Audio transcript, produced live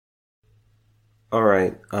All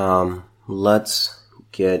right. Let's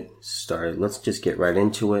get started. Let's just get right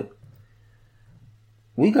into it.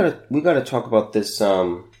 We gotta talk about this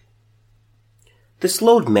this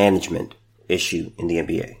load management issue in the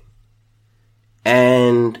NBA.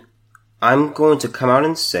 And I'm going to come out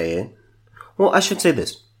and say it. Well, I should say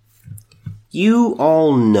this. You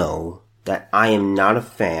all know that I am not a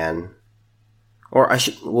fan,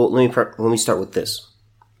 let me start with this.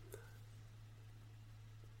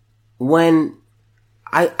 When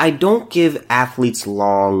I don't give athletes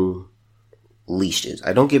long leashes.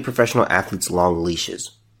 I don't give professional athletes long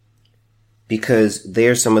leashes because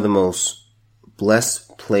they're some of the most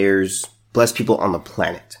blessed people on the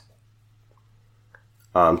planet.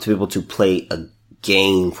 To be able to play a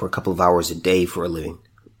game for a couple of hours a day for a living.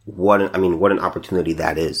 What an opportunity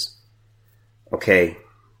that is. Okay.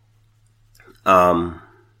 I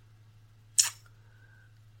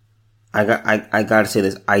gotta say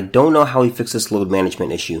this. I don't know how he fixed this load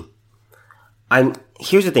management issue.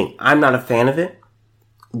 Here's the thing. I'm not a fan of it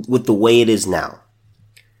with the way it is now.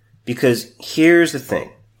 Because here's the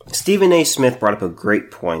thing. Stephen A. Smith brought up a great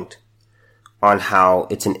point on how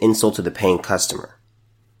it's an insult to the paying customer.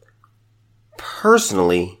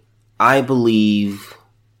 Personally, I believe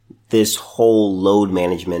this whole load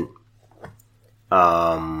management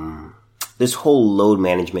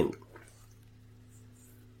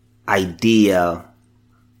idea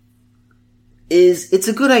it's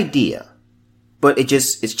a good idea, but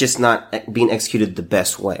it's just not being executed the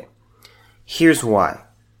best way. Here's why.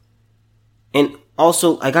 And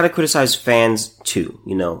also, I gotta criticize fans too.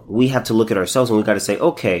 You know, we have to look at ourselves and we gotta say,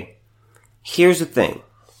 okay, here's the thing.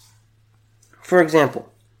 For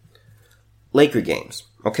example, Laker games.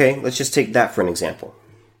 Okay, let's just take that for an example.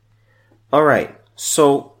 Alright,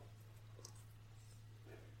 so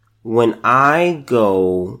when we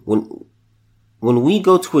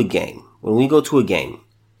go to a game,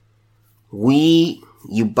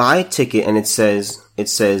 you buy a ticket and it says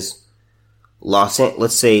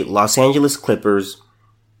let's say Los Angeles Clippers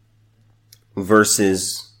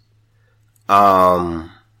versus how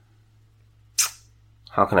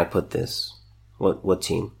can I put this? What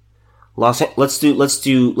team? Let's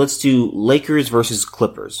do Lakers versus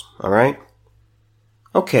Clippers, all right?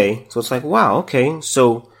 Okay, so it's like, wow, okay.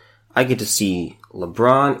 So I get to see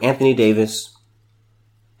LeBron, Anthony Davis,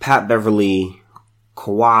 Pat Beverly,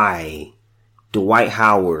 Kawhi, Dwight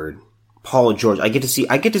Howard, Paul George. I get to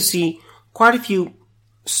see quite a few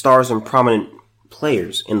stars and prominent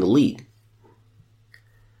players in the league.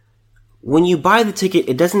 When you buy the ticket,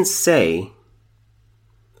 it doesn't say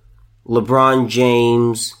LeBron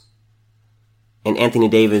James and Anthony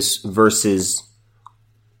Davis versus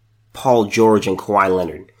Paul George and Kawhi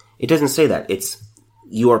Leonard. It doesn't say that.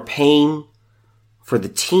 You are paying for the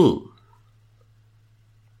team.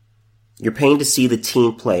 You're paying to see the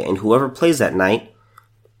team play, and whoever plays that night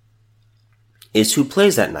is who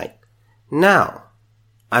plays that night. Now,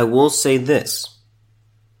 I will say this.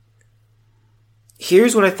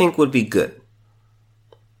 Here's what I think would be good.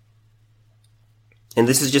 And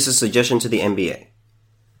this is just a suggestion to the NBA.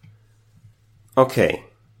 Okay.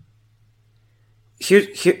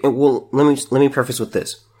 Let me preface with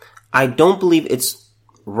this. I don't believe it's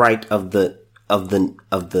right of the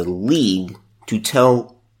league to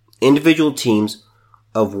tell individual teams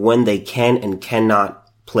of when they can and cannot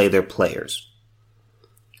play their players.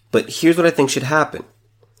 But here's what I think should happen.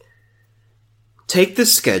 Take the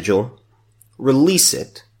schedule, release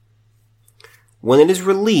it. When it is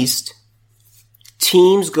released,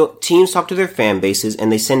 teams talk to their fan bases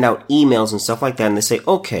and they send out emails and stuff like that and they say,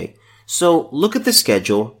 okay, so look at the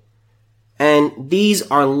schedule and these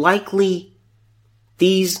are likely,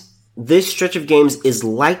 this stretch of games is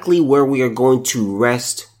likely where we are going to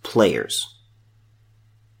rest players.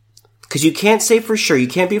 Because you can't say for sure, you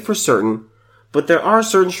can't be for certain, but there are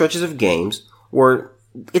certain stretches of games where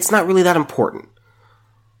it's not really that important.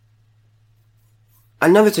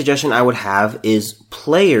 Another suggestion I would have is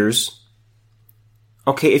players,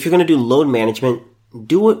 okay, if you're going to do load management,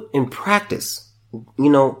 do it in practice. You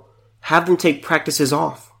know, have them take practices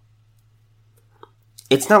off.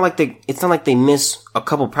 It's not like they miss a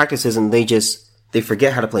couple practices and they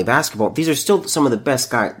forget how to play basketball. These are still some of the best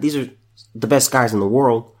guys. These are the best guys in the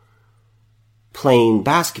world playing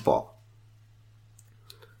basketball.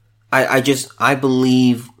 I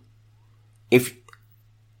believe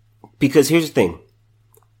because here's the thing.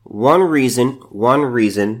 One reason,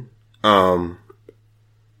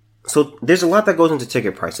 so there's a lot that goes into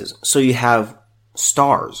ticket prices. So you have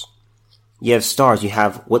stars. You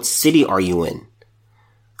have what city are you in?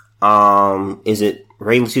 Is it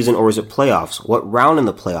regular season or is it playoffs? What round in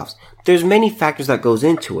the playoffs? There's many factors that goes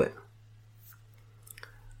into it.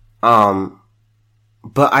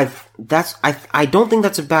 But I don't think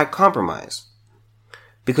that's a bad compromise.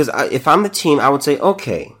 Because if I'm the team, I would say,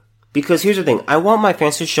 okay, because here's the thing, I want my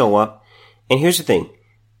fans to show up, and here's the thing,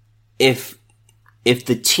 if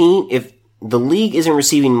the league isn't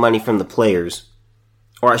receiving money from the players,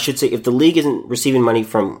 or I should say, if the league isn't receiving money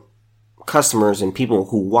from customers and people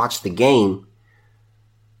who watch the game,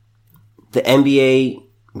 the NBA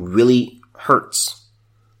really hurts.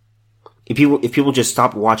 If people just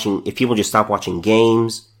stop watching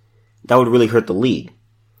games, that would really hurt the league.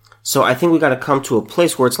 So I think we gotta come to a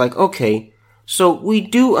place where it's like, okay, so we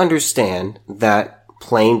do understand that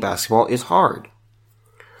playing basketball is hard.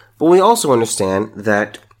 But we also understand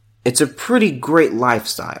that it's a pretty great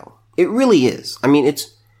lifestyle. It really is. I mean,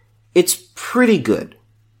 it's pretty good.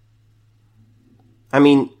 I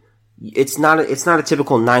mean, it's not a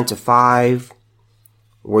typical 9 to 5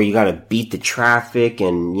 where you gotta beat the traffic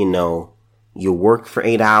and, you work for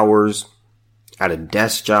 8 hours at a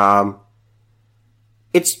desk job.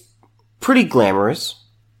 It's pretty glamorous.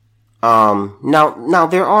 Now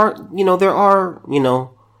there are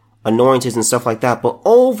annoyances and stuff like that, but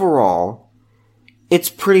overall, it's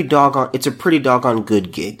a pretty doggone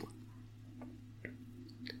good gig.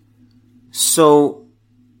 So,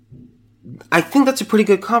 I think that's a pretty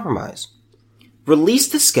good compromise. Release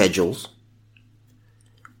the schedules,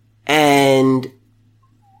 and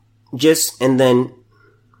then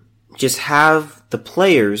have the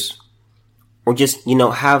players, or just,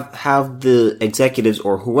 have the executives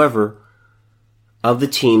or whoever of the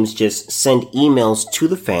teams just send emails to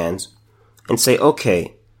the fans and say,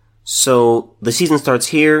 okay, so the season starts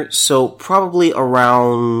here, so probably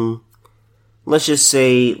around, let's just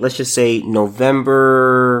say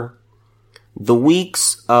November, the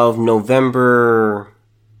weeks of November,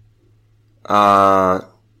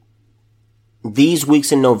 these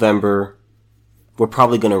weeks in November, we're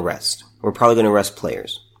probably going to rest. We're probably going to rest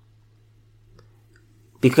players.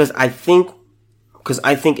 Because I think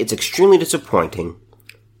it's extremely disappointing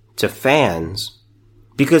to fans.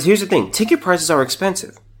 Because here's the thing, ticket prices are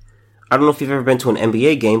expensive. I don't know if you've ever been to an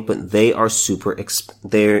NBA game, but they are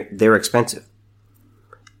they're expensive.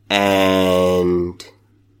 And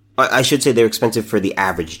I should say they're expensive for the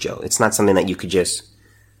average Joe. It's not something that you could just,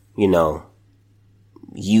 the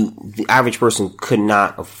average person could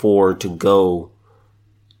not afford to go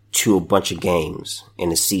to a bunch of games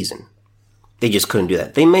in a season. They just couldn't do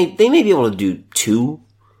that. They may be able to do 2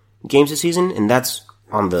 games a season, and that's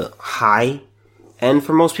on the high end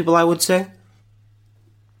for most people, I would say.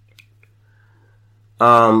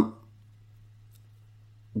 But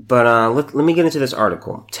let me get into this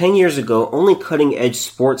article. 10 years ago, only cutting-edge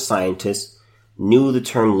sports scientists knew the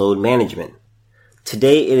term load management.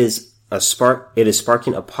 Today, it is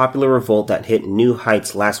sparking a popular revolt that hit new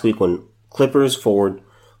heights last week when Clippers forward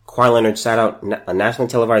Kawhi Leonard sat out a nationally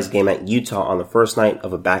televised game at Utah on the first night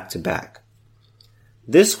of a back-to-back.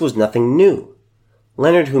 This was nothing new.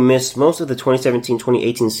 Leonard, who missed most of the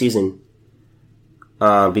 2017-2018 season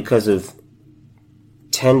because of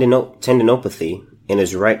tendinopathy in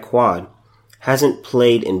his right quad, hasn't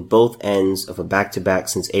played in both ends of a back-to-back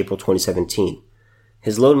since April 2017.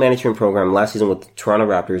 His load management program last season with the Toronto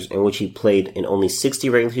Raptors, in which he played in only 60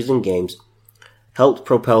 regular season games, helped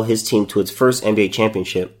propel his team to its first NBA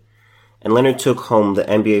championship, and Leonard took home the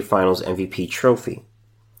NBA Finals MVP trophy.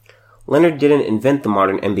 Leonard didn't invent the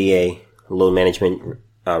modern NBA load management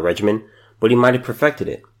regimen, but he might have perfected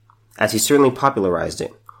it, as he certainly popularized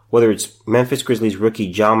it. Whether it's Memphis Grizzlies rookie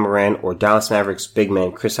Ja Morant or Dallas Mavericks big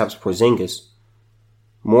man Kristaps Porzingis,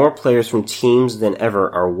 more players from teams than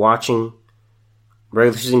ever are watching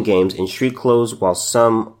regular season games in street clothes, while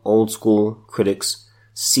some old school critics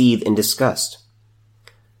seethe in disgust.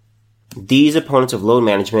 These opponents of load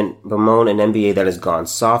management bemoan an NBA that has gone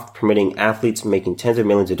soft, permitting athletes making tens of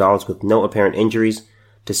millions of dollars with no apparent injuries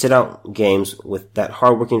to sit out games that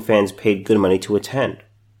hardworking fans paid good money to attend.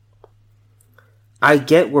 I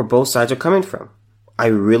get where both sides are coming from. I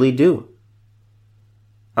really do.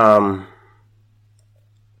 I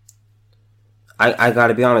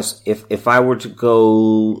gotta be honest, if I were to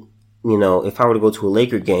go, to a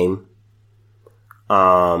Laker game,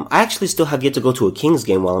 I actually still have yet to go to a Kings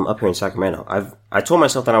game while I'm up here in Sacramento. I told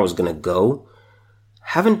myself that I was gonna go.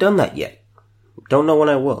 Haven't done that yet. Don't know when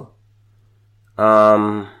I will.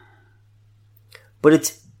 But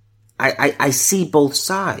I see both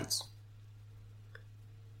sides.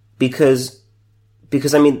 Because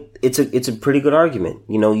I mean, it's a pretty good argument.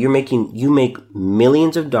 You make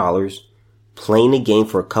millions of dollars playing a game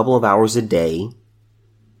for a couple of hours a day.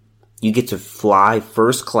 You get to fly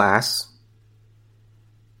first class.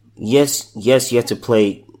 Yes, you have to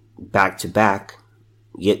play back to back.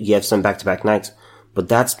 You have some back-to-back nights, but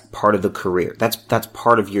that's part of the career. That's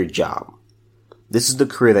part of your job. This is the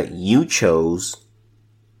career that you chose.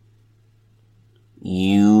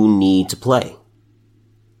 You need to play.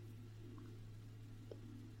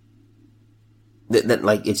 That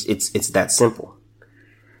like it's that simple.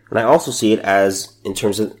 And I also see it as in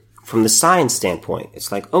terms of from the science standpoint.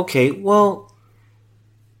 It's like, okay, well,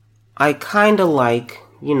 I kind of like,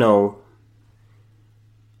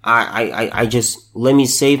 I just let me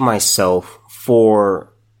save myself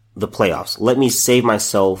for the playoffs. Let me save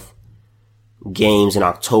myself games in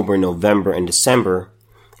October, November, and December,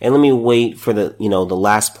 and let me wait for the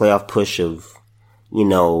last playoff push of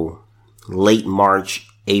late March,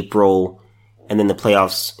 April, and then the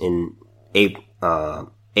playoffs in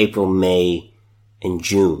April, May, and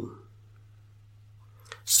June.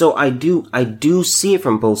 So I do see it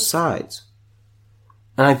from both sides.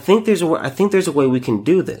 And I think there's a way we can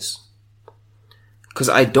do this. Cause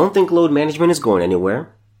I don't think load management is going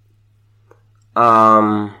anywhere.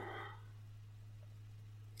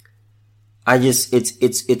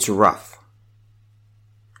 It's rough.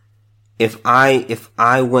 If I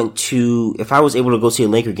was able to go see a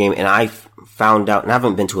Laker game and I found out, and I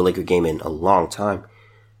haven't been to a Laker game in a long time,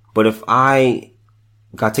 but if I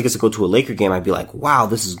got tickets to go to a Laker game, I'd be like, wow,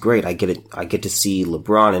 this is great. I get to see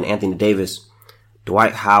LeBron and Anthony Davis,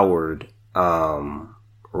 Dwight Howard,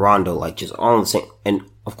 Rondo, like just all in the same. And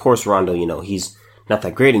of course, Rondo, he's not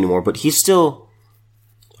that great anymore, but he's still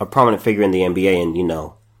a prominent figure in the NBA.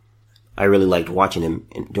 And, I really liked watching him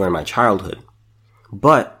during my childhood.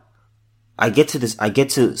 But I get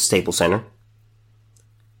to Staples Center.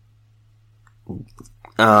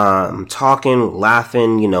 I'm talking,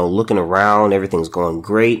 laughing, looking around, everything's going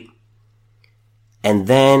great. And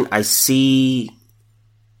then I see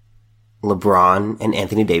LeBron and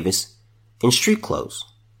Anthony Davis in street clothes.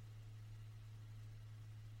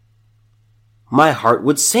 My heart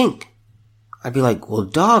would sink. I'd be like, well,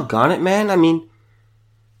 doggone it, man. I mean,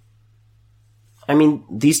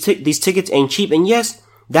 these tickets ain't cheap. And yes,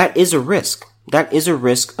 that is a risk. That is a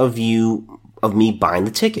risk of me buying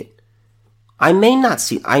the ticket. I may not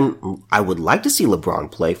see, I would like to see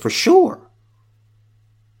LeBron play for sure.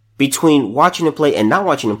 Between watching him play and not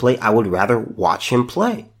watching him play, I would rather watch him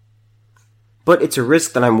play. But it's a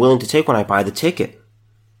risk that I'm willing to take when I buy the ticket.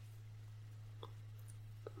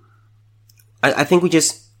 I think we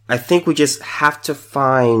just have to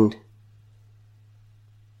find,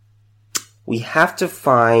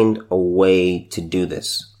 a way to do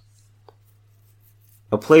this.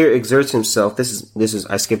 A player exerts himself. This is,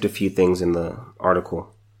 I skipped a few things in the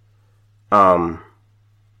article. A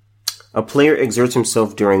player exerts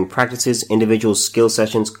himself during practices, individual skill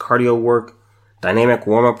sessions, cardio work, dynamic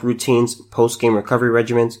warm-up routines, post-game recovery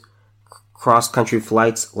regimens, cross-country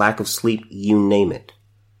flights, lack of sleep, you name it.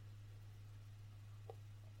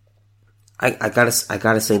 I gotta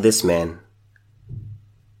say this, man.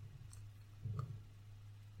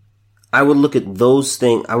 I would look at those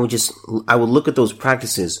things, I would look at those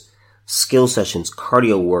practices, skill sessions,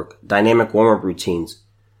 cardio work, dynamic warm-up routines,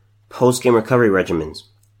 post-game recovery regimens.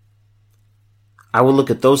 I would look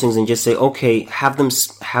at those things and just say, okay, have them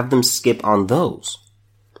skip on those.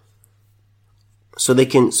 So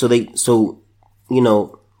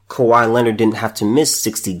Kawhi Leonard didn't have to miss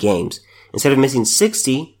 60 games. Instead of missing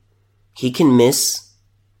 60, he can miss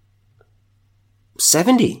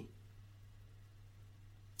 70.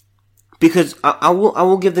 Because I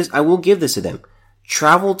will give this to them.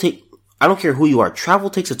 I don't care who you are, travel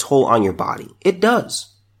takes a toll on your body. It does.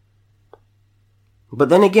 But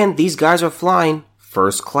then again, these guys are flying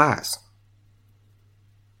first class.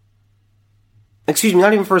 Excuse me,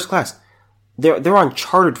 not even first class. They're on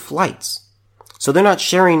chartered flights. So they're not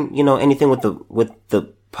sharing, anything with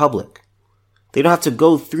the public. They don't have to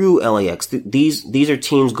go through LAX. These are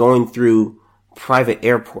teams going through private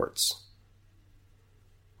airports.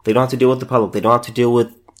 They don't have to deal with the public. They don't have to deal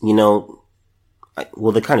with,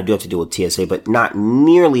 well, they kind of do have to deal with TSA, but not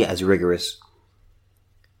nearly as rigorous.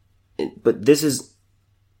 But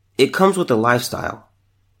it comes with the lifestyle.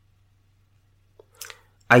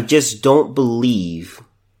 I just don't believe.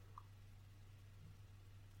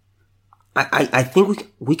 I think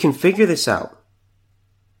we can figure this out.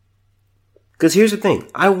 Because here's the thing.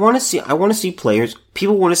 I want to see players,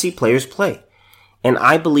 people want to see players play. And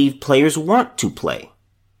I believe players want to play.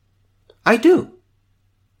 I do.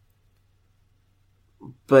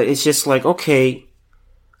 But it's just like, okay.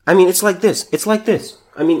 I mean, it's like this.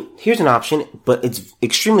 I mean, here's an option, but it's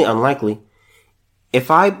extremely unlikely. If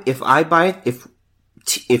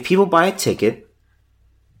people buy a ticket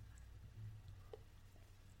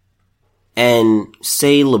and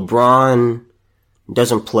say LeBron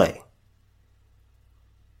doesn't play,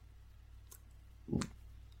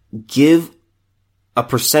 give a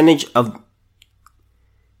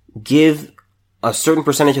certain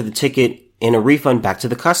percentage of the ticket in a refund back to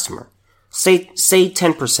the customer. Say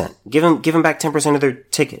 10%. Give them back 10% of their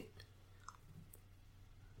ticket.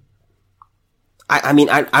 I mean,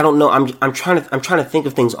 I don't know. I'm trying to think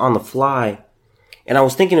of things on the fly. And I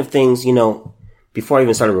was thinking of things, before I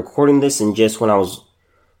even started recording this, and just when I was,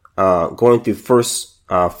 going through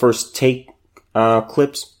first take,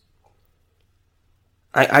 clips.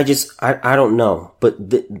 I don't know. But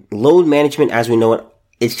the load management as we know it,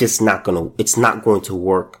 it's not going to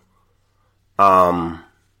work.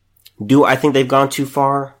 Do I think they've gone too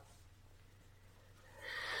far?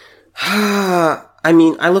 I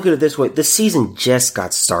mean, I look at it this way. The season just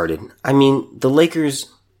got started. I mean,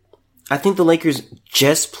 I think the Lakers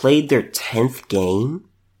just played their 10th game.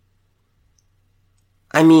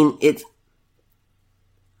 I mean,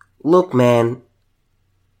 look, man,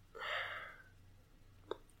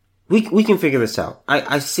 we can figure this out.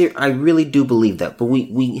 I really do believe that, but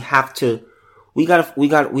we have to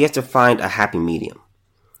find a happy medium.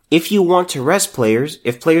 If you want to rest players,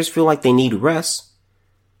 if players feel like they need rest,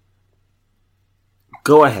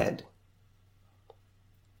 go ahead.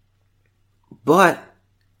 But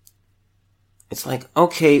it's like,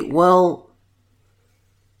 okay, well,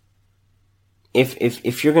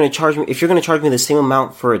 if you're going to charge me the same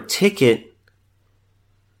amount for a ticket,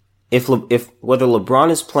 if whether LeBron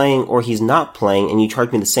is playing or he's not playing, and you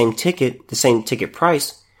charge me the same ticket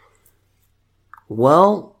price,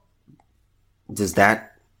 well,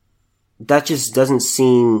 that just doesn't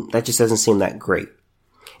seem that great.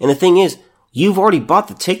 And the thing is, you've already bought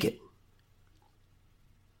the ticket.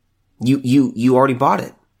 You already bought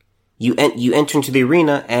it. You enter into the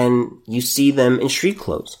arena and you see them in street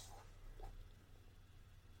clothes.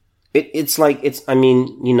 And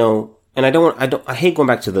I hate going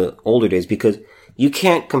back to the older days, because you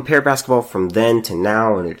can't compare basketball from then to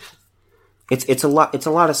now, and it's a lot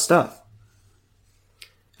of stuff.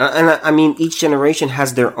 And I mean, each generation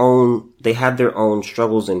has their own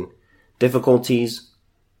struggles and difficulties.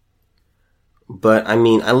 But I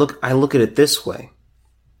mean, I look at it this way.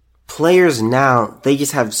 Players now, they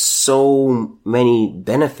just have so many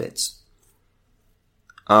benefits.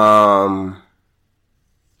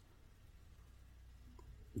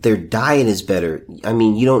 Their diet is better. I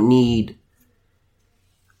mean, you don't need,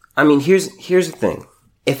 here's the thing.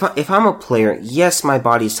 If I'm a player, yes, my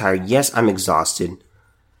body's tired. Yes, I'm exhausted.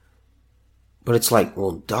 But it's like,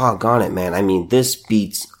 well, doggone it, man. I mean, this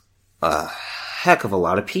beats a heck of a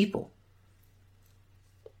lot of people.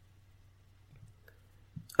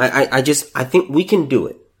 I think we can do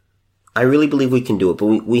it. I really believe we can do it, but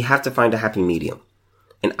we have to find a happy medium.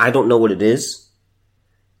 And I don't know what it is.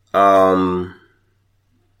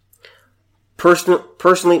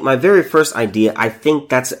 Personally, my very first idea, I think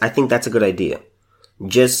that's a good idea.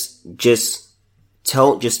 Just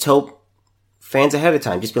tell fans ahead of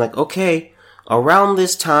time. Just be like, okay, around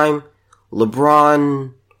this time,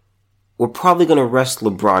 LeBron, we're probably gonna rest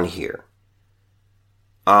LeBron here.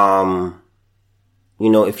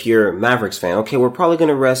 If you're a Mavericks fan, okay, we're probably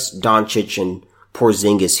gonna rest Doncic and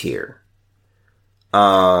Porzingis here.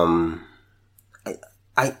 I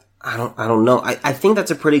don't know. I think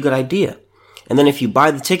that's a pretty good idea. And then if you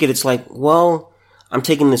buy the ticket, it's like, well, I'm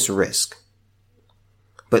taking this risk.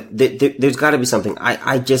 But there's gotta be something.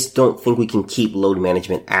 I just don't think we can keep load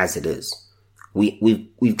management as it is.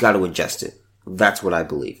 We've got to adjust it. That's what I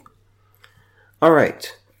believe.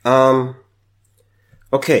 Alright.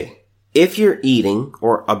 Okay. If you're eating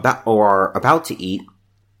or are about to eat,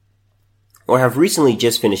 or have recently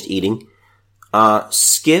just finished eating,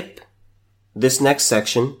 skip this next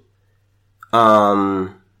section,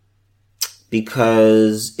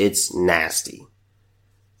 because it's nasty.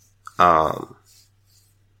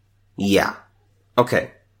 Yeah.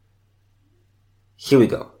 Okay. Here we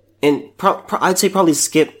go. And I'd say probably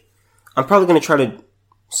skip. I'm probably going to try to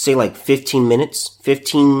say like 15 minutes,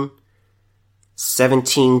 15,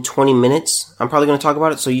 17, 20 minutes. I'm probably going to talk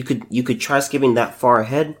about it. So you could try skipping that far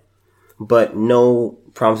ahead, but no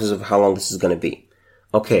promises of how long this is going to be.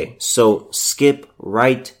 Okay. So skip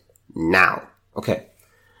right now. Okay.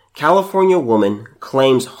 California woman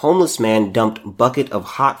claims homeless man dumped bucket of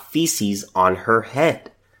hot feces on her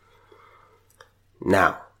head.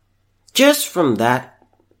 Now, just from that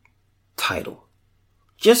title,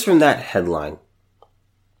 just from that headline,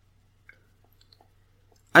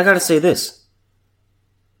 I gotta say this.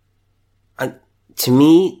 To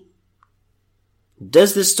me,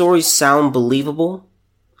 does this story sound believable?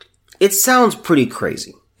 It sounds pretty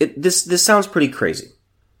crazy. This sounds pretty crazy.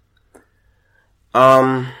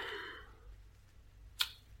 Let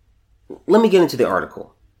me get into the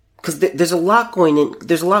article. Because there's a lot going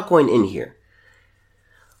in here.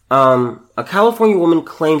 A California woman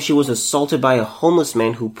claims she was assaulted by a homeless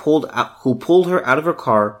man who pulled her out of her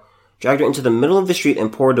car, dragged her into the middle of the street,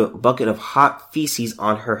 and poured a bucket of hot feces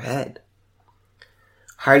on her head.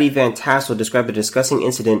 Heidi Van Tassel described the disgusting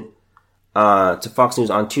incident to Fox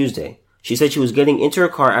News on Tuesday. She said she was getting into her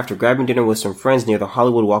car after grabbing dinner with some friends near the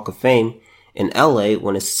Hollywood Walk of Fame in LA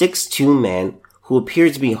when a 6'2" man who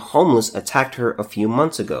appeared to be homeless attacked her a few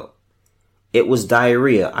months ago. It was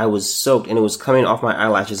diarrhea. I was soaked and it was coming off my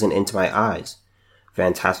eyelashes and into my eyes,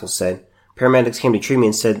 Van Tassel said. Paramedics came to treat me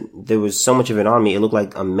and said there was so much of it on me, it looked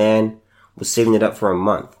like a man was saving it up for a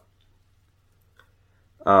month.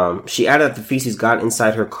 She added that the feces got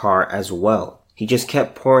inside her car as well. He just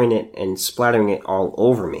kept pouring it and splattering it all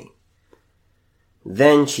over me.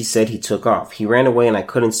 Then, she said, he took off. He ran away and I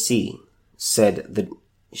couldn't see,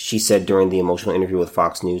 she said during the emotional interview with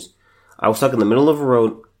Fox News. I was stuck in the middle of the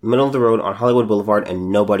road on Hollywood Boulevard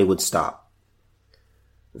and nobody would stop.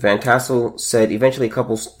 Van Tassel said eventually a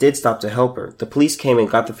couple did stop to help her. The police came and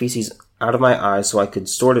got the feces out of my eyes so I could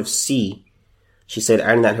sort of see, she said,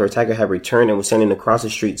 adding that her attacker had returned and was standing across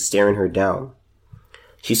the street staring her down.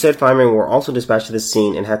 She said firemen were also dispatched to the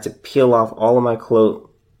scene and had to peel off all my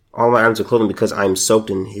items of clothing because I am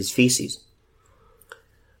soaked in his feces.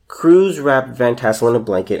 Crews wrapped Van Tassel in a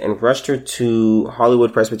blanket and rushed her to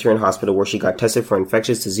Hollywood Presbyterian Hospital where she got tested for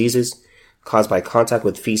infectious diseases caused by contact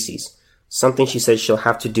with feces, something she said she'll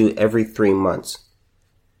have to do every 3 months.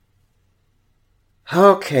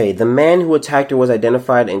 Okay, the man who attacked her was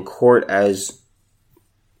identified in court as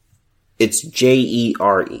it's Jere.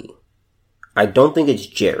 I don't think it's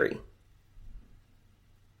Jerry.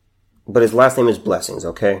 But his last name is Blessings,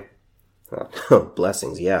 okay?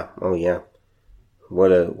 Blessings, yeah. Oh, yeah.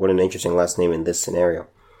 What an interesting last name in this scenario.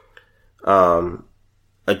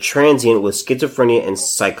 A transient with schizophrenia and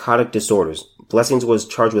psychotic disorders. Blessings was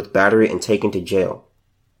charged with battery and taken to jail.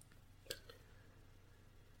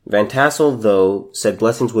 Van Tassel, though, said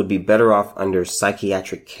Blessings would be better off under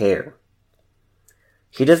psychiatric care.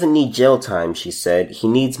 He doesn't need jail time, she said. He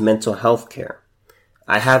needs mental health care.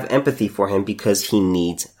 I have empathy for him because he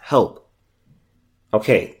needs help.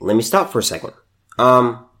 Okay, let me stop for a second.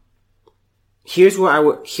 Here's where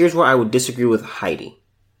I would disagree with Heidi.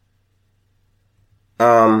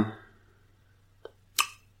 I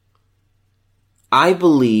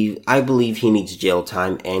believe he needs jail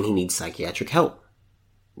time and he needs psychiatric help.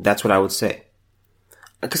 That's what I would say.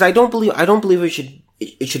 Because I don't believe it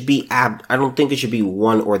should be I don't think it should be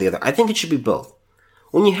one or the other. I think it should be both.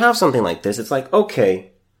 When you have something like this, it's like,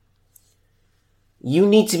 okay, you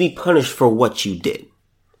need to be punished for what you did.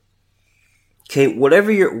 Okay,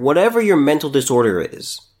 whatever your mental disorder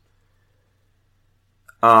is,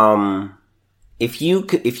 if you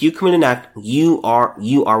commit an act, you are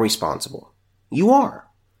responsible. You are.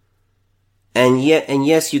 And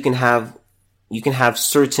yes, you can have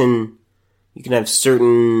certain,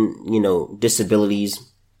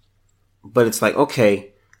 disabilities, but it's like, okay,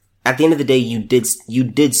 at the end of the day, you did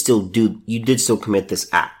still commit this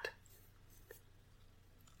act.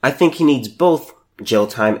 I think he needs both jail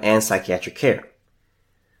time and psychiatric care.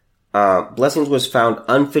 Blessings was found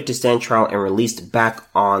unfit to stand trial and released back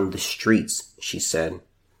on the streets, she said.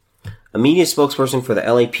 A media spokesperson for the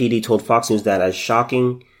LAPD told Fox News that as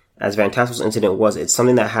shocking as Van Tassel's incident was, it's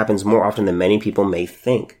something that happens more often than many people may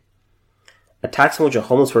think. Attacks in which a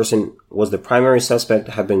homeless person was the primary suspect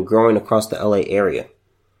have been growing across the LA area.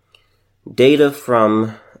 Data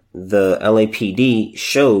from the LAPD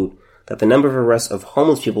showed that the number of arrests of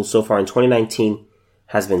homeless people so far in 2019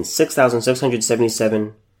 has been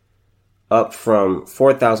 6,677, up from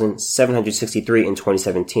 4,763 in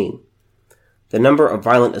 2017. The number of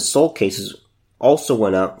violent assault cases also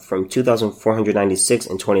went up from 2,496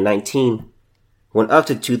 in 2019, went up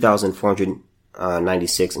to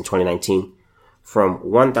 2,496 in 2019, from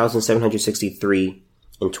 1,763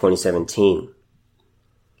 in 2017.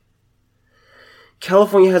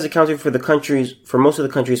 California has accounted for most of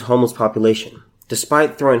the country's homeless population.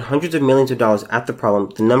 Despite throwing hundreds of millions of dollars at the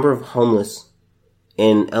problem, the number of homeless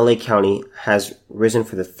in LA County has risen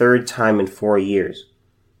for the third time in 4 years.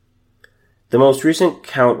 The most recent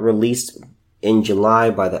count released in July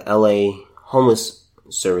by the LA Homeless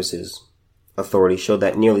Services Authority showed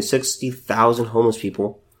that nearly 60,000 homeless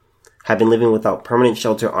people have been living without permanent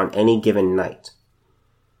shelter on any given night.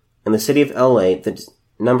 In the city of LA, the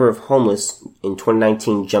number of homeless in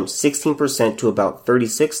 2019 jumped 16% to about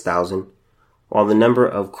 36,000, while the number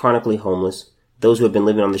of chronically homeless, those who have been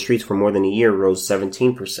living on the streets for more than a year, rose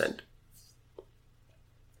 17%.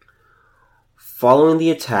 Following the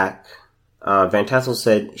attack, Van Tassel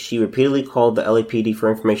said she repeatedly called the LAPD for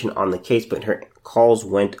information on the case, but her calls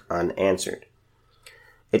went unanswered.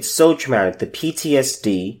 It's so traumatic. The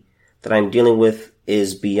PTSD that I'm dealing with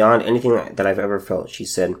is beyond anything that I've ever felt, she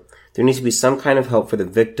said. There needs to be some kind of help for the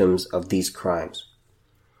victims of these crimes.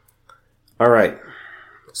 Alright,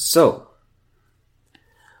 so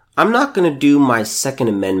I'm not going to do my Second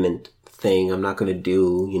Amendment thing. I'm not going to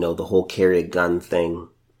do, the whole carry a gun thing.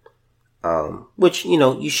 Which,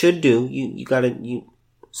 you should do. You gotta,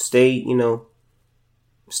 stay,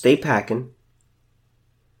 stay packing.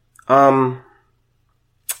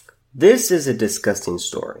 This is a disgusting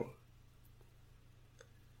story.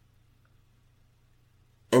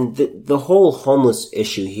 And the whole homeless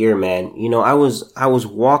issue here, man, I was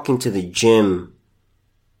walking to the gym.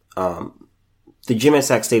 The gym at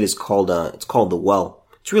Sac State is called, it's called The Well.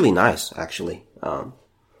 It's really nice, actually.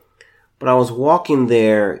 But I was walking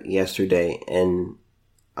there yesterday and,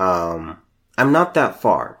 I'm not that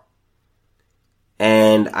far.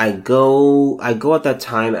 And I go at that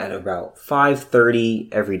time at about 5:30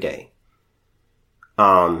 every day.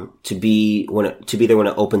 To be there when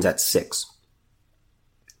it opens at 6.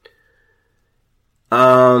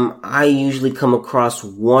 I usually come across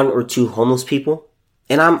 1 or 2 homeless people,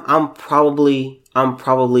 and I'm probably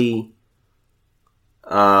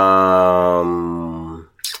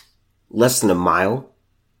less than a mile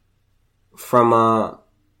from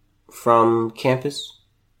campus.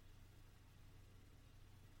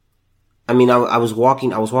 I mean, I was walking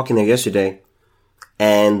there yesterday,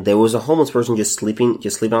 and there was a homeless person just sleeping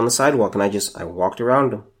on the sidewalk, and I walked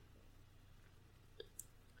around him.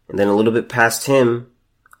 And then a little bit past him,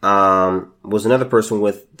 was another person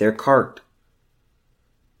with their cart.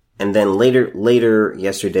 And then later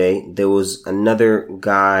yesterday, there was another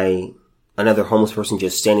homeless person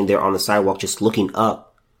just standing there on the sidewalk, just looking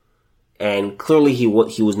up. And clearly he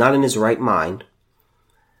was not in his right mind.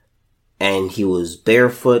 And he was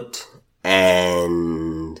barefoot,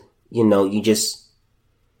 and, you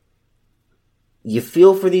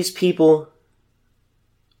feel for these people.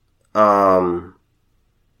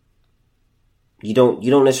 You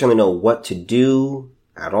don't necessarily know what to do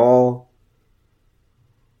at all.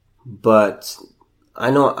 But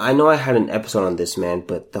I know I had an episode on this, man,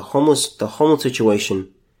 but the homeless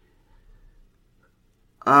situation,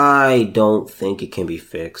 I don't think it can be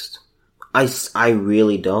fixed. I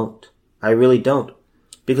really don't.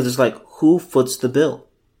 Because it's like, who foots the bill?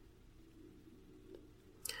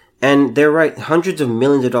 And they're right, hundreds of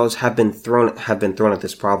millions of dollars have been thrown at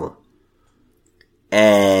this problem.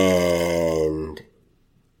 And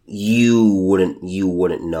you wouldn't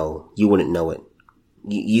know it.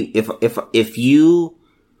 If you,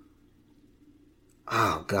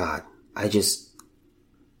 oh God,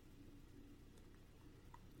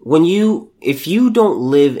 if you don't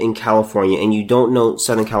live in California and you don't know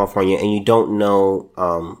Southern California and you don't know,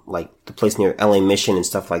 like the place near LA Mission and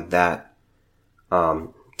stuff like that,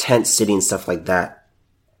 Tent City and stuff like that,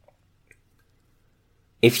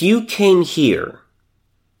 if you came here,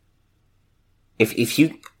 if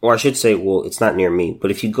you, or I should say, well, it's not near me, but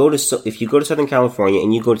if you go to Southern California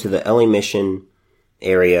and you go to the LA Mission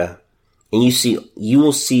area and you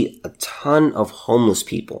will see a ton of homeless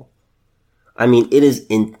people. I mean,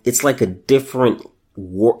 it's like a different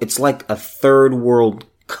it's like a third world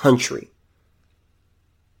country.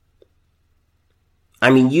 I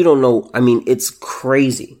mean, you don't know, it's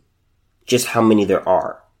crazy just how many there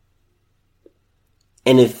are.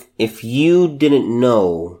 And if you didn't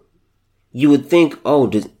know, you would think,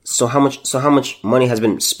 so how much money has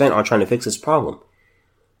been spent on trying to fix this problem?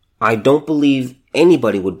 I don't believe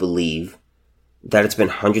anybody would believe that it's been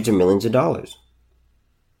hundreds of millions of dollars.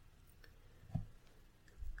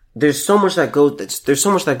 There's so much that goes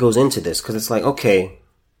into this, because it's like, okay,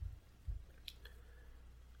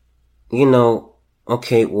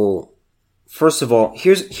 okay, well, first of all,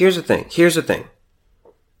 here's the thing.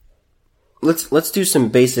 Let's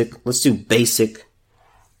do basic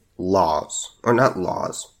laws, or not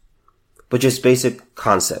laws, but just basic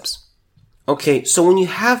concepts. Okay, so when you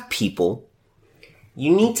have people,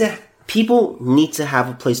 people need to have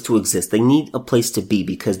a place to exist. They need a place to be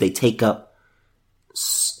because they take up,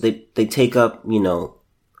 a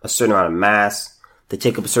certain amount of mass. They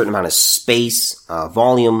take up a certain amount of space,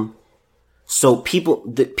 volume. So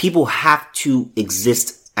people have to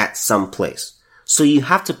exist at some place. So you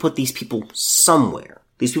have to put these people somewhere.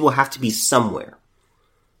 These people have to be somewhere.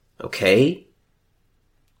 Okay?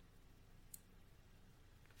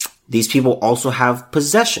 These people also have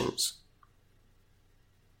possessions.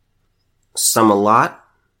 Some a lot.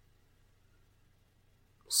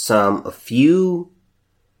 Some a few.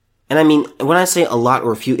 And I mean, when I say a lot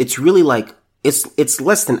or a few, it's really like, it's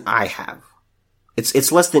less than I have.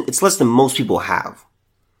 It's less than most people have.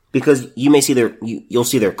 Because you may see you'll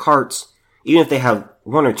see their carts. Even if they have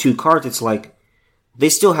one or two carts, it's like, they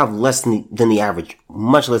still have less than the average,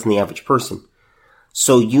 much less than the average person.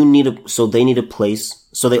 So they need a place,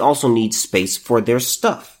 so they also need space for their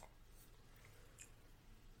stuff.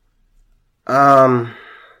 I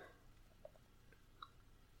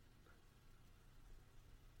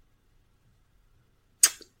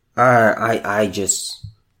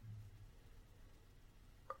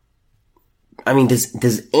mean,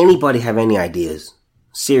 does anybody have any ideas?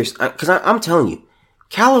 Seriously, because I'm telling you,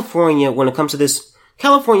 California, when it comes to this,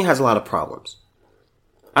 California has a lot of problems.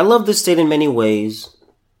 I love this state in many ways,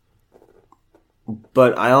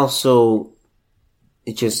 but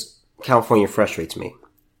California frustrates me.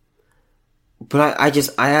 But I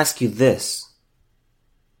ask you this.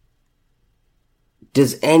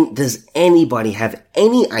 Does anybody have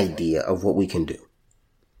any idea of what we can do?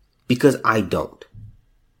 Because I don't.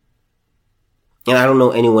 And I don't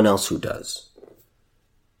know anyone else who does.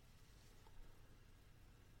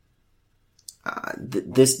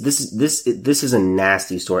 This is a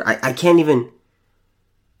nasty story. I can't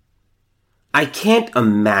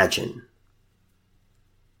imagine.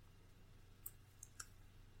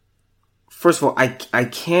 First of all, I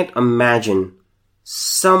can't imagine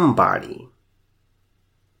somebody.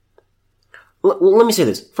 Let me say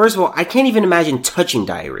this. First of all, I can't even imagine touching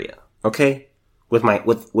diarrhea. Okay? With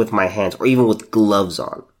my hands, or even with gloves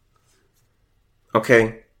on.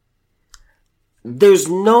 Okay? There's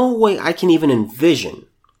no way I can even envision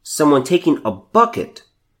someone taking a bucket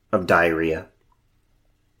of diarrhea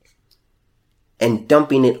and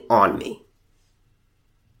dumping it on me.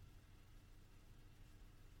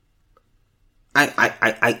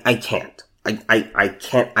 I can't.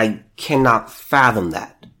 I cannot fathom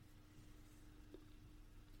that.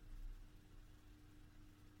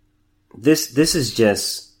 This is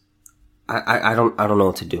just, I don't know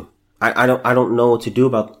what to do. I don't know what to do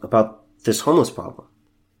about this homeless problem.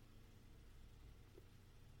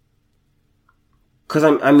 Cause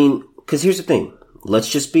here's the thing. Let's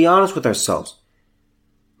just be honest with ourselves.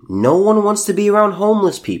 No one wants to be around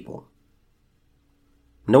homeless people.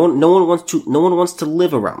 No one wants to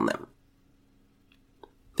live around them.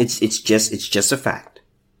 It's just a fact.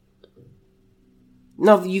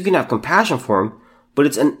 Now, you can have compassion for them, but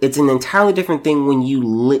it's an entirely different thing when you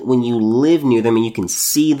live near them and you can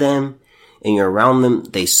see them and you're around them.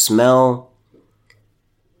 They smell.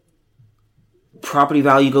 Property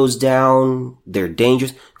value goes down. They're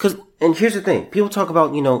dangerous. And here's the thing. People talk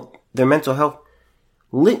about, their mental health.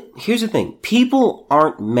 Here's the thing. People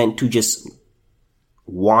aren't meant to just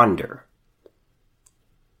wander.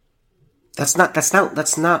 That's not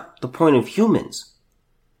the point of humans.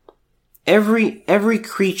 Every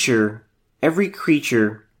creature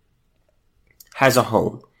has a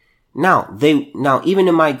home. Now even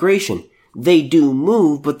in migration, they do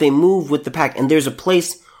move, but they move with the pack, and there's a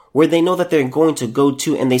place where they know that they're going to go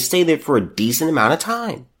to, and they stay there for a decent amount of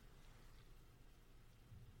time.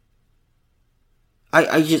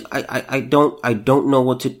 I don't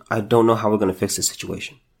know how we're going to fix this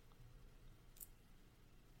situation.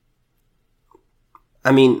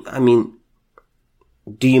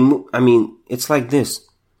 It's like this.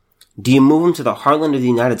 Do you move them to the heartland of the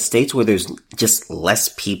United States where there's just less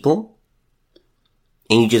people?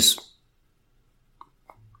 And you just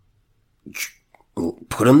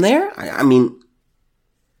put them there? I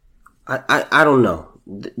don't know.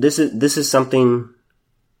 This is something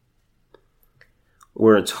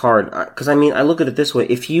where it's hard. Cause I look at it this way.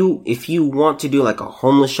 If you want to do like a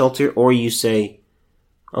homeless shelter, or you say,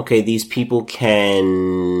 okay, these people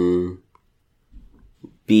can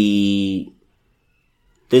be,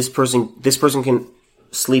 this person can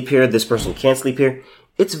sleep here, this person can't sleep here.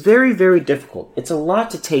 It's very, very difficult. It's a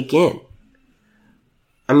lot to take in.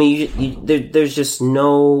 There's just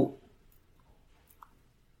no,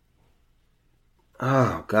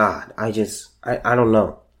 oh God, I don't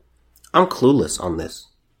know. I'm clueless on this.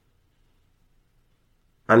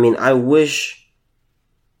 I wish,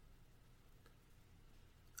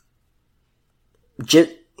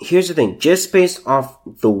 here's the thing, just based off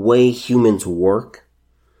the way humans work,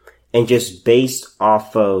 and just based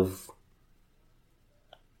off of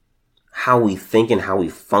how we think and how we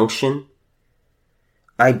function,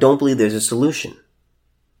 I don't believe there's a solution.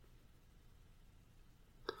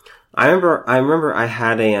 I remember I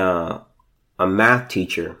had a math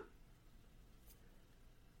teacher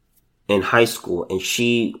in high school, and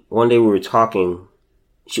one day we were talking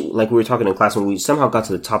in class, and we somehow got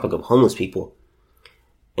to the topic of homeless people.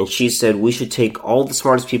 and she said we should take all the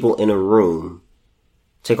smartest people in a room,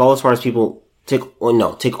 take all the smartest people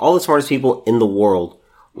in the world,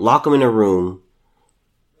 lock them in a room,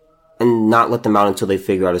 and not let them out until they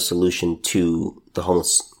figure out a solution to the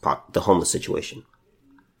homeless situation.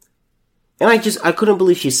 And I couldn't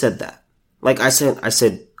believe she said that. Like I said,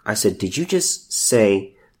 did you just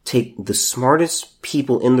say take the smartest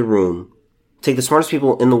people in the room, take the smartest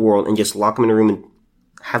people in the world and just lock them in a room and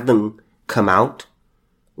have them come out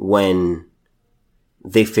when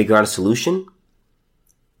they figure out a solution?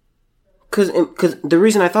 Cause the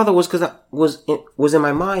reason I thought that was cause that was in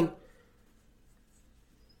my mind.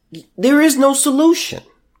 There is no solution.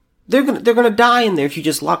 They're gonna die in there if you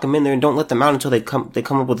just lock them in there and don't let them out until they come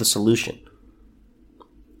up with a solution.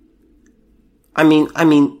 I mean,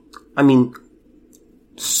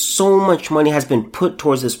 so much money has been put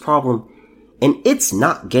towards this problem, and it's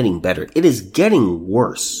not getting better. It is getting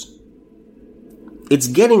worse. It's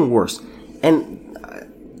getting worse. And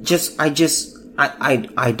I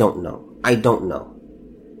don't know. I don't know.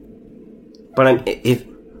 But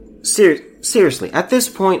seriously, at this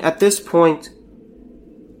point,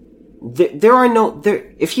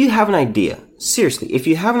 if you have an idea, seriously, if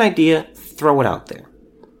you have an idea, throw it out there.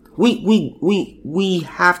 We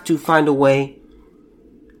have to find a way.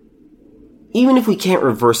 Even if we can't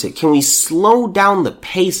reverse it, can we slow down the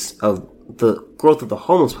pace of the growth of the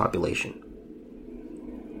homeless population?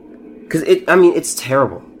 Cause it's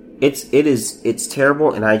terrible. It's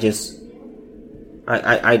terrible, and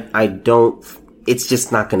it's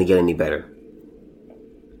just not gonna get any better.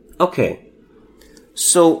 Okay.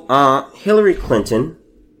 So, Hillary Clinton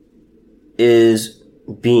is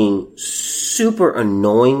being super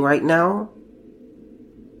annoying right now.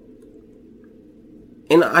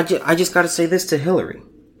 And I just gotta say this to Hillary.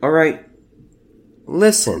 Alright?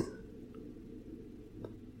 Listen.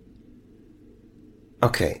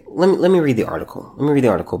 Okay, let me read the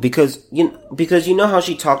article. Because you know how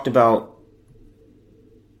she's talked about,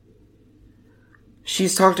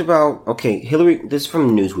 okay, Hillary, this is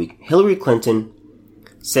from Newsweek. Hillary Clinton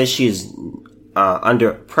says she is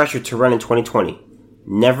under pressure to run in 2020.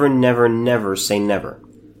 Never, never, never say never.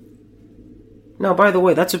 Now, by the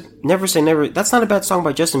way, that's a Never Say Never. That's not a bad song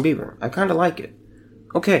by Justin Bieber. I kind of like it.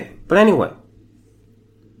 Okay, but anyway.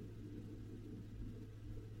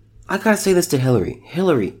 I gotta say this to Hillary.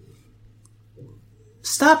 Hillary,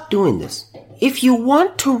 stop doing this. If you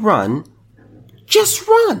want to run, just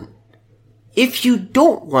run. If you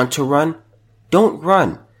don't want to run, don't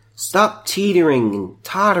run. Stop teetering and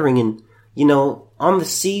tottering and, on the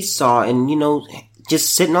seesaw and,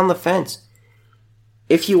 just sitting on the fence.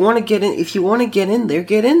 If you want to get in there,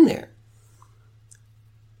 get in there.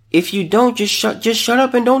 If you don't, just shut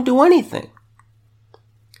up and don't do anything.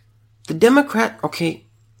 The Democrat, okay,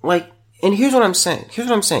 and here's what I'm saying.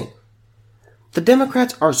 The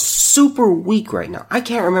Democrats are super weak right now. I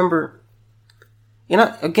can't remember,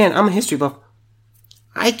 again, I'm a history buff.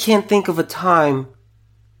 I can't think of a time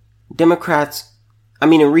in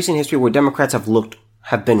recent history where Democrats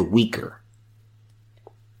have been weaker.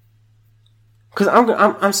 Because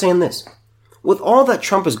I'm saying this. With all that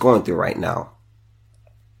Trump is going through right now,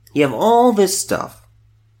 you have all this stuff.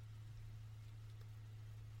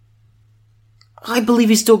 I believe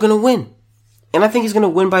he's still going to win. And I think he's going to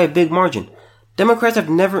win by a big margin. Democrats have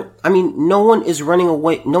never, no one's running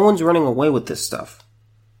away with this stuff.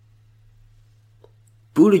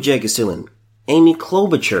 Buttigieg is still in. Amy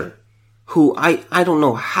Klobuchar, who I don't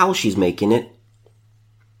know how she's making it.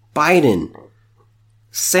 Biden,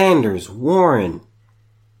 Sanders, Warren,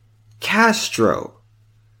 Castro.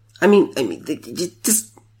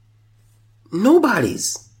 Just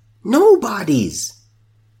nobody's.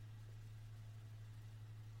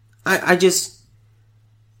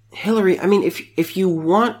 Hillary, if you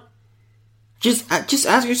want, just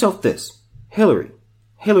ask yourself this. Hillary,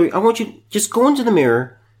 I want you to just go into the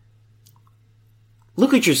mirror,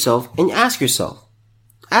 look at yourself, and ask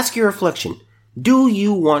your reflection, do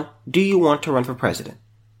you want to run for president?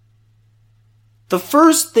 The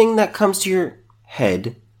first thing that comes to your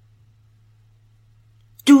head,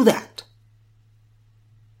 do that.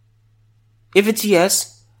 If it's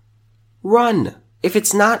yes, run. If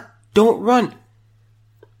it's not, don't run.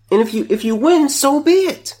 And if you win, so be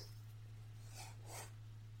it.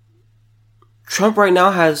 Trump right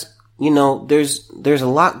now has, there's a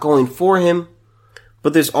lot going for him,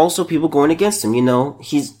 but there's also people going against him.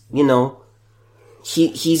 He's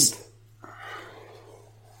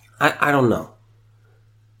I don't know.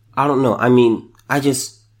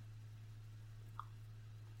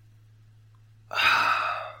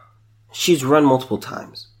 She's run multiple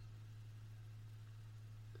times.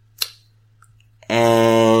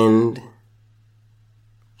 And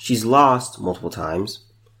She's lost multiple times.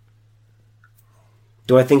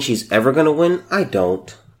 Do I think she's ever going to win? I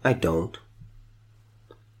don't.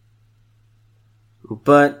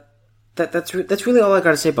 But that's really all I got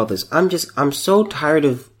to say about this. I'm so tired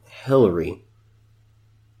of Hillary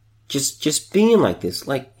just being like this.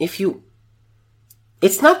 Like,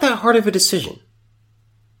 it's not that hard of a decision.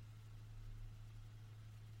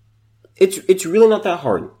 It's really not that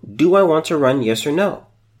hard. Do I want to run? Yes or no?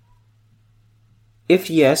 If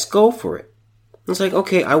yes, go for it. It's like,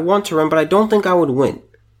 okay, I want to run, but I don't think I would win.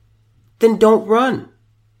 Then don't run.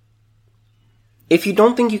 If you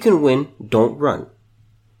don't think you can win, don't run.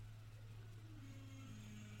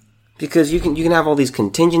 Because you can have all these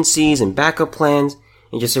contingencies and backup plans,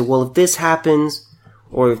 and just say, well, if this happens,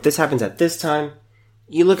 or if this happens at this time,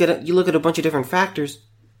 you look at a bunch of different factors.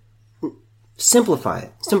 Simplify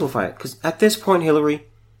it. Because at this point, Hillary,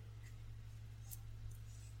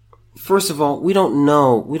 first of all, we don't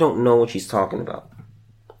know what she's talking about.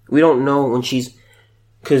 We don't know when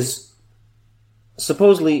because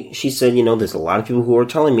supposedly she said, there's a lot of people who are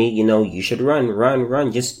telling me, you should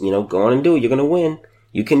run, just, go on and do it. You're going to win.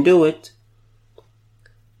 You can do it.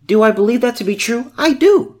 Do I believe that to be true? I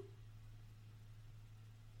do.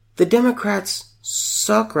 The Democrats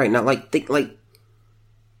suck right now. Like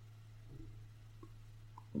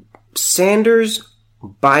Sanders,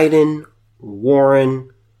 Biden, Warren,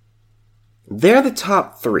 they're the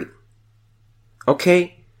top three.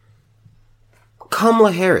 Okay?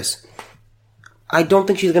 Kamala Harris, I don't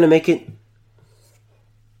think she's going to make it.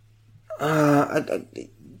 I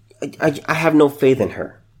have no faith in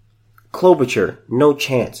her. Klobuchar, no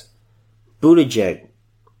chance. Buttigieg,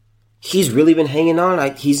 he's really been hanging on. I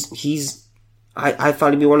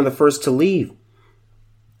thought he'd be one of the first to leave.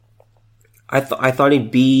 I thought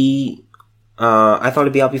he'd be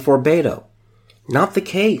out before Beto. Not the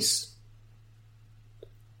case.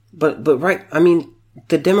 But right, I mean,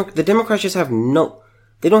 the Democrats just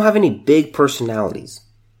they don't have any big personalities.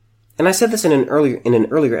 And I said this in an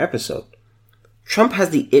earlier episode. Trump has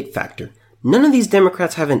the it factor. None of these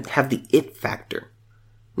Democrats have the it factor.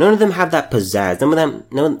 None of them have that pizzazz.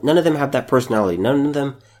 None of them have that personality. None of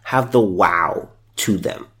them have the wow to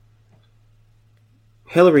them.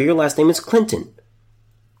 Hillary, your last name is Clinton.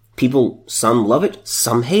 People, some love it,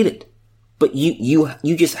 some hate it. But you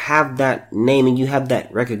just have that name and you have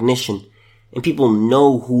that recognition and people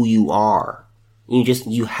know who you are.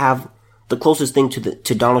 You have the closest thing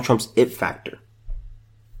to Donald Trump's it factor.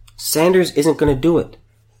 Sanders isn't going to do it.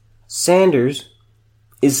 Sanders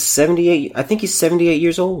is 78. I think he's 78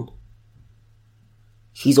 years old.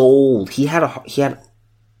 He's old. He had a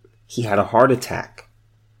heart attack.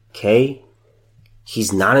 Okay?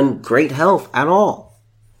 He's not in great health at all.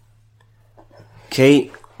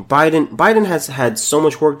 Okay? Biden has had so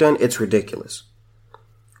much work done, it's ridiculous.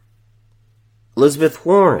 Elizabeth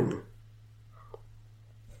Warren.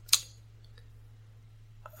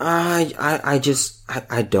 I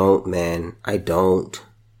don't, man. I don't.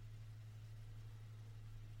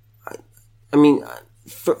 I mean,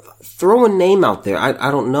 throw a name out there. I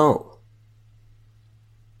don't know.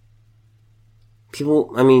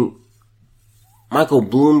 People, I mean, Michael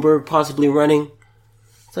Bloomberg possibly running.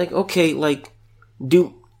 It's like, okay,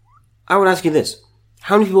 I would ask you this.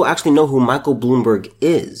 How many people actually know who Michael Bloomberg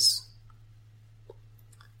is?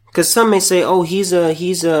 Because some may say, oh, he's a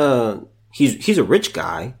rich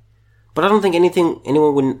guy, but I don't think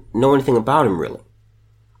anyone would know anything about him really.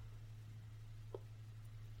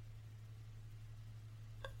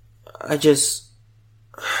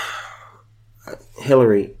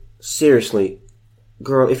 Hillary, seriously,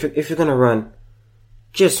 girl, if you're gonna run,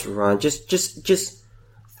 just run. Just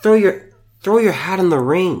throw your hat in the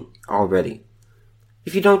ring already.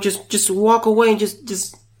 If you don't, just walk away and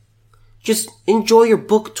just enjoy your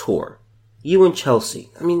book tour. You and Chelsea.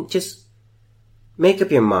 I mean, just make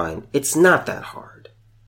up your mind. It's not that hard.